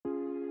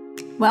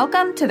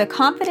Welcome to the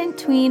Confident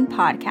Tween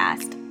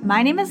podcast.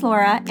 My name is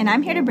Laura, and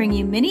I'm here to bring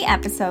you mini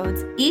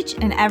episodes each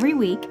and every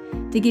week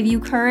to give you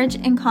courage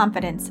and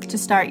confidence to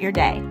start your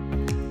day.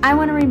 I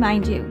want to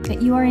remind you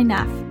that you are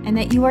enough and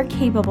that you are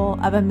capable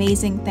of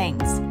amazing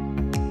things.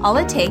 All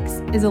it takes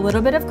is a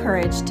little bit of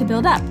courage to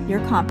build up your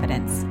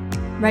confidence.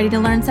 Ready to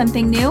learn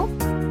something new?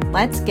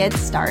 Let's get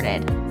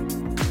started.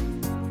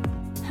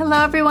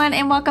 Hello, everyone,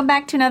 and welcome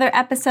back to another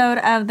episode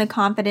of the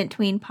Confident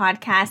Tween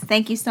podcast.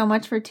 Thank you so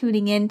much for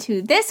tuning in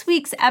to this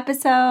week's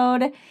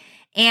episode.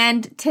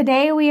 And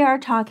today we are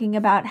talking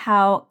about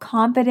how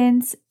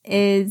confidence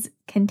is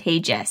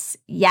contagious.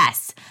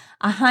 Yes,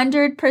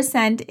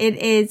 100% it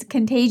is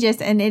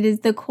contagious, and it is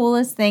the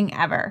coolest thing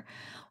ever.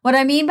 What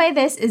I mean by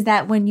this is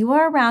that when you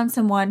are around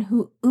someone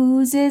who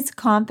oozes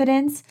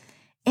confidence,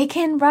 it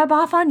can rub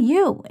off on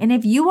you. And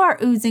if you are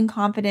oozing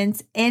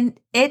confidence,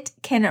 it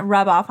can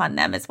rub off on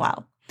them as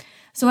well.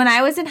 So when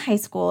I was in high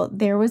school,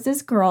 there was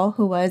this girl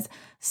who was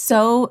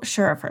so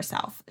sure of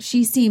herself.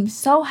 She seemed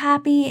so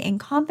happy and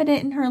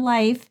confident in her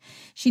life.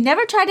 She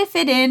never tried to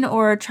fit in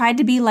or tried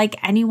to be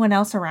like anyone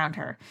else around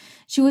her.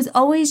 She was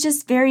always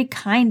just very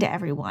kind to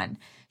everyone.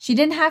 She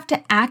didn't have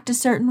to act a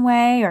certain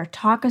way or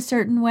talk a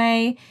certain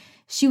way.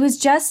 She was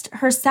just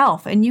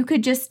herself, and you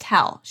could just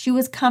tell. She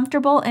was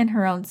comfortable in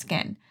her own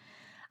skin.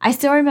 I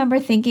still remember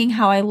thinking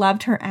how I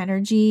loved her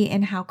energy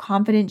and how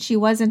confident she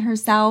was in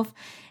herself.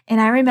 And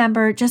I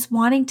remember just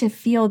wanting to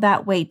feel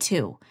that way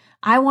too.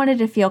 I wanted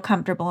to feel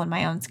comfortable in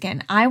my own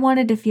skin. I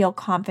wanted to feel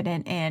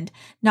confident and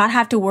not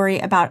have to worry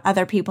about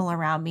other people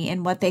around me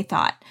and what they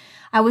thought.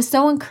 I was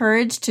so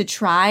encouraged to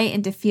try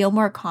and to feel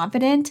more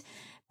confident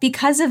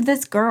because of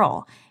this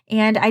girl.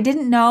 And I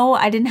didn't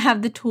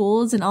have the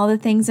tools and all the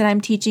things that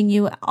I'm teaching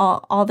you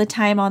all the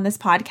time on this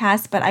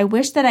podcast, but I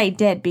wish that I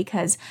did,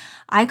 because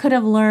I could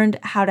have learned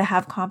how to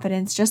have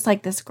confidence just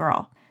like this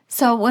girl.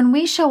 So when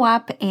we show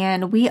up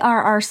and we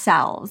are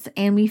ourselves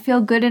and we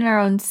feel good in our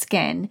own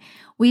skin,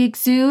 we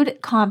exude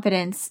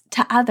confidence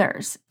to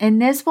others,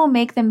 and this will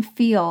make them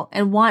feel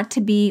and want to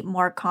be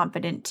more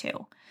confident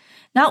too.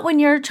 Not when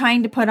you're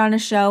trying to put on a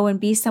show and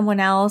be someone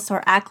else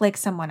or act like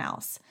someone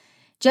else.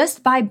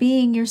 Just by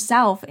being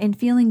yourself and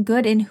feeling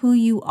good in who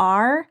you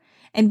are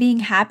and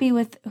being happy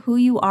with who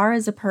you are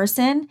as a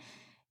person,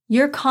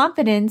 your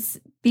confidence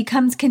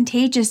becomes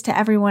contagious to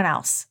everyone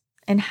else.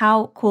 And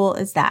how cool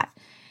is that?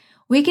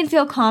 We can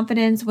feel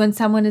confidence when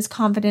someone is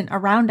confident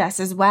around us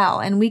as well,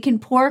 and we can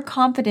pour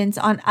confidence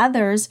on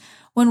others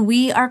when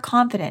we are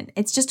confident.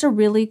 It's just a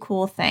really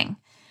cool thing.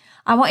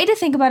 I want you to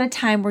think about a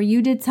time where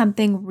you did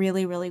something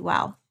really, really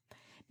well.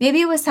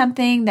 Maybe it was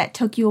something that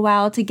took you a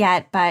while to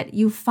get, but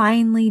you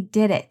finally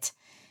did it.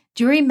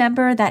 Do you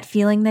remember that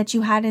feeling that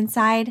you had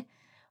inside?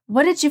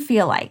 What did you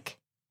feel like?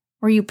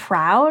 Were you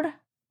proud?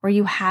 Were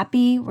you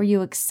happy? Were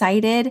you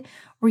excited?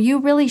 Were you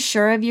really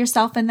sure of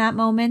yourself in that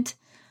moment?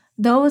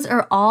 Those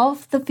are all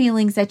the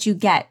feelings that you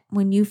get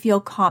when you feel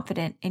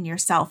confident in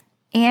yourself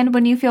and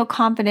when you feel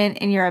confident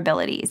in your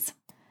abilities.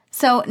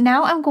 So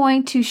now I'm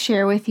going to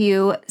share with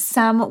you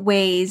some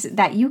ways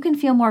that you can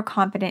feel more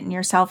confident in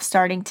yourself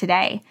starting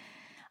today.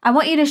 I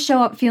want you to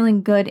show up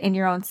feeling good in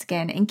your own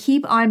skin and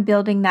keep on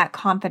building that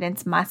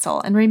confidence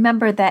muscle. And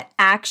remember that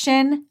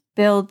action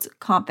builds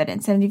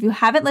confidence. And if you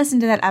haven't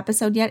listened to that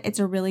episode yet, it's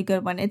a really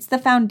good one. It's the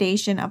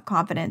foundation of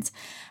confidence,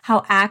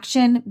 how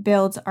action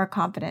builds our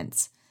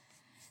confidence.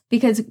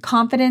 Because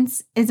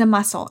confidence is a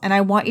muscle, and I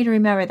want you to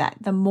remember that.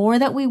 The more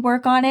that we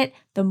work on it,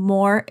 the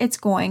more it's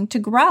going to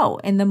grow.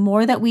 And the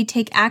more that we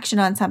take action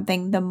on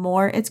something, the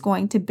more it's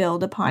going to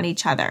build upon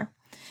each other.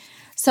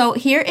 So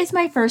here is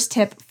my first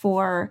tip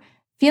for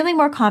feeling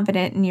more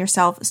confident in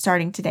yourself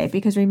starting today,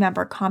 because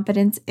remember,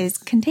 confidence is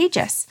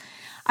contagious.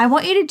 I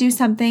want you to do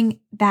something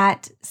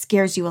that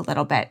scares you a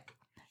little bit.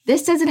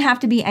 This doesn't have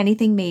to be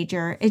anything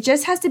major. It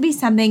just has to be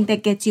something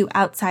that gets you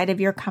outside of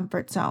your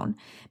comfort zone.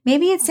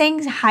 Maybe it's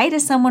saying hi to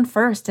someone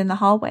first in the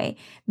hallway.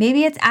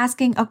 Maybe it's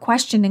asking a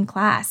question in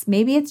class.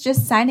 Maybe it's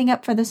just signing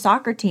up for the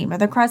soccer team or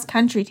the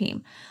cross-country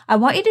team. I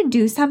want you to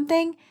do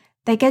something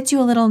that gets you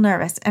a little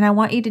nervous, and I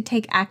want you to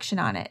take action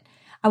on it.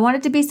 I want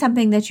it to be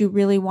something that you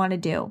really want to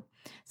do.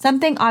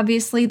 Something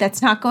obviously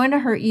that's not going to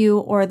hurt you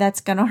or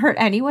that's going to hurt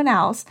anyone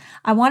else.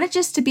 I want it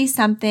just to be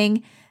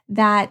something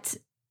that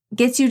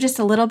gets you just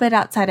a little bit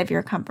outside of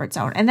your comfort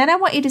zone. And then I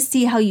want you to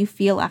see how you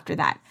feel after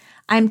that.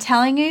 I'm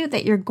telling you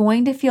that you're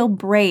going to feel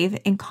brave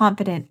and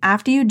confident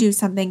after you do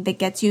something that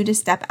gets you to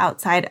step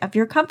outside of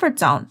your comfort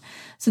zone.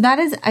 So that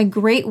is a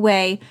great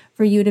way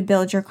for you to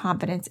build your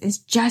confidence, is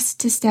just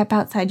to step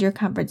outside your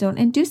comfort zone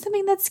and do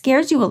something that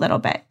scares you a little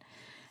bit.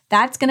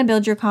 That's going to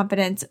build your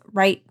confidence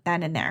right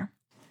then and there.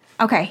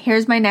 Okay,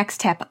 here's my next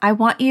tip. I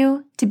want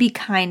you to be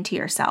kind to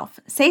yourself.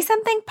 Say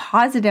something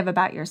positive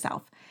about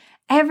yourself.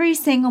 Every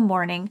single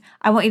morning,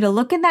 I want you to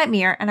look in that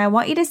mirror and I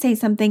want you to say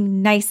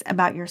something nice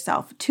about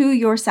yourself to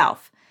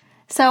yourself.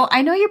 So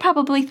I know you're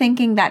probably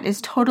thinking that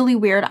is totally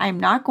weird. I'm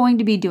not going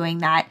to be doing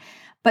that,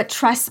 but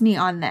trust me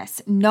on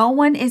this. No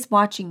one is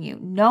watching you.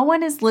 No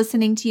one is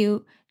listening to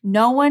you.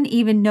 No one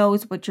even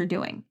knows what you're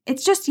doing.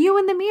 It's just you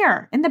in the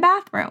mirror, in the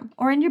bathroom,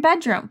 or in your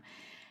bedroom.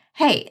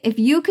 Hey, if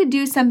you could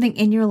do something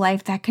in your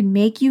life that could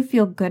make you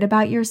feel good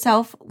about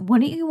yourself,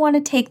 wouldn't you want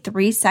to take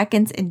 3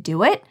 seconds and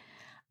do it?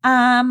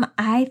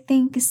 I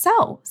think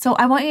so. So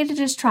I want you to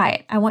just try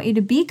it. I want you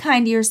to be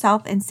kind to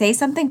yourself and say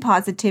something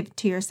positive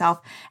to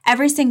yourself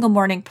every single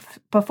morning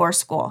before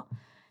school.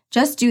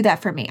 Just do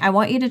that for me. I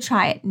want you to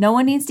try it. No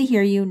one needs to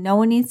hear you. No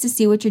one needs to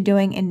see what you're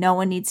doing, and no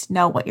one needs to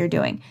know what you're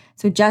doing.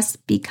 So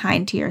just be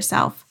kind to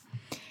yourself.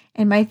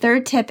 And my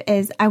third tip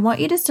is I want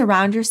you to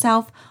surround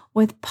yourself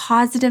with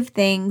positive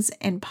things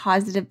and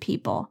positive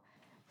people.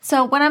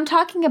 So when I'm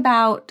talking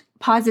about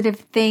positive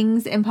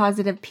things and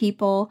positive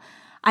people,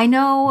 I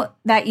know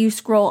that you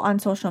scroll on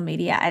social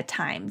media at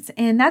times,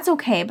 and that's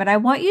okay, but I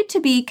want you to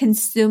be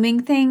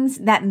consuming things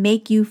that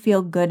make you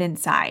feel good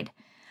inside.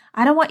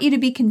 I don't want you to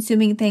be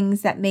consuming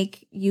things that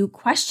make you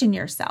question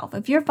yourself.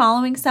 If you're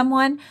following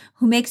someone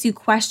who makes you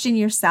question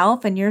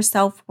yourself and your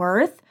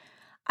self-worth,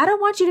 I don't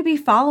want you to be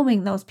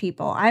following those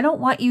people. I don't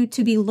want you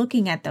to be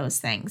looking at those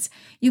things.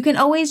 You can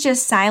always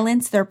just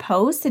silence their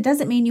posts. It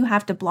doesn't mean you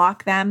have to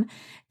block them,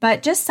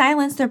 but just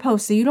silence their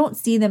posts so you don't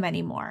see them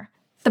anymore.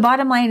 The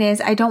bottom line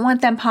is I don't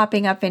want them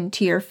popping up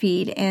into your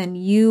feed and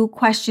you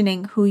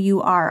questioning who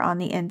you are on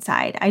the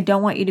inside. I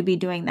don't want you to be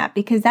doing that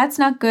because that's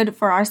not good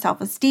for our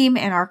self-esteem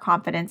and our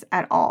confidence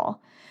at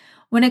all.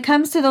 When it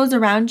comes to those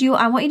around you,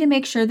 I want you to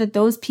make sure that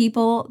those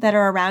people that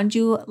are around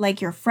you,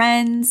 like your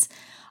friends,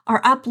 are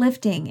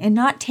uplifting and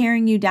not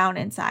tearing you down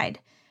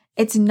inside.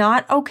 It's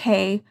not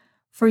okay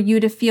for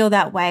you to feel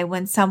that way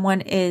when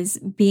someone is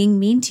being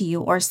mean to you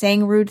or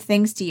saying rude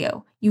things to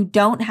you. You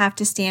don't have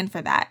to stand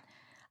for that.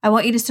 I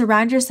want you to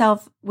surround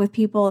yourself with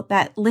people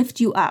that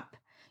lift you up.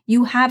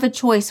 You have a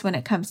choice when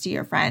it comes to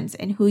your friends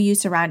and who you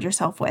surround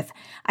yourself with.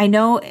 I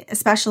know,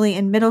 especially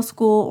in middle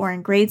school or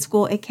in grade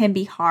school, it can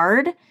be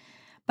hard,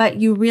 but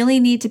you really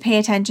need to pay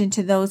attention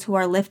to those who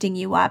are lifting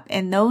you up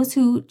and those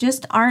who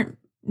just aren't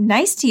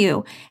nice to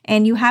you.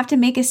 And you have to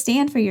make a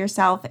stand for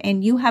yourself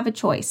and you have a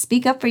choice.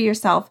 Speak up for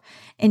yourself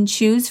and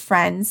choose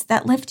friends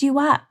that lift you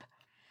up.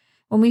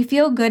 When we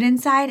feel good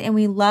inside and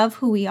we love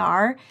who we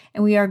are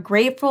and we are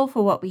grateful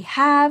for what we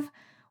have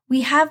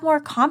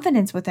more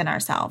confidence within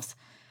ourselves.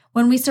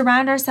 When we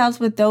surround ourselves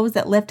with those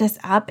that lift us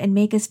up and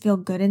make us feel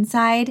good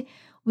inside,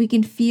 we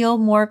can feel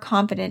more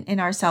confident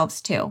in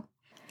ourselves too.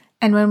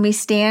 And when we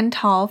stand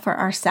tall for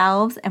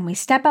ourselves and we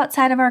step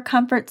outside of our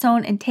comfort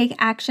zone and take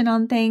action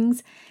on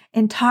things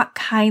and talk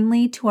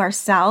kindly to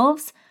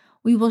ourselves,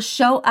 we will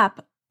show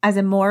up as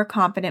a more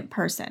confident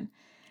person.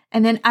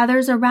 And then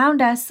others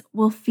around us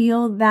will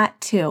feel that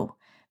too.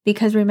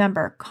 Because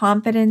remember,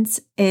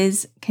 confidence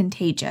is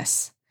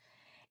contagious.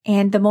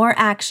 And the more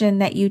action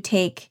that you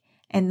take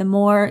and the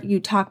more you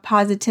talk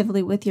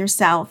positively with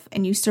yourself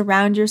and you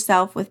surround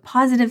yourself with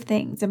positive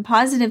things and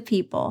positive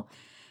people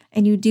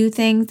and you do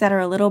things that are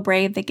a little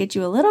brave that get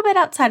you a little bit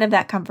outside of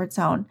that comfort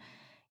zone,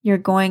 you're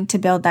going to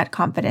build that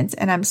confidence.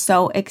 And I'm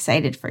so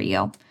excited for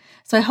you.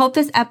 So I hope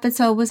this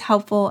episode was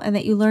helpful and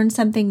that you learned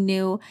something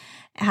new,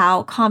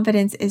 how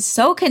confidence is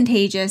so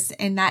contagious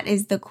and that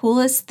is the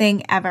coolest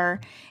thing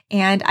ever.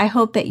 And I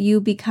hope that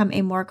you become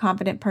a more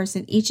confident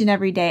person each and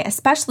every day,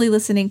 especially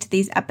listening to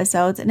these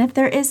episodes. And if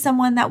there is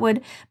someone that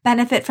would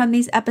benefit from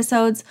these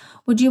episodes,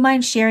 would you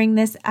mind sharing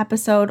this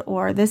episode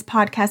or this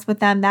podcast with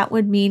them? That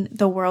would mean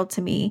the world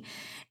to me.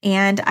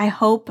 And I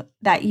hope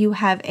that you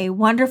have a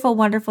wonderful,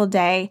 wonderful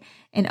day.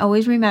 And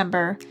always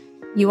remember,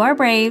 you are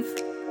brave,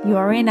 you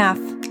are enough,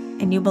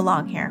 and you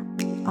belong here.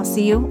 I'll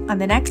see you on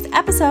the next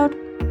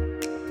episode.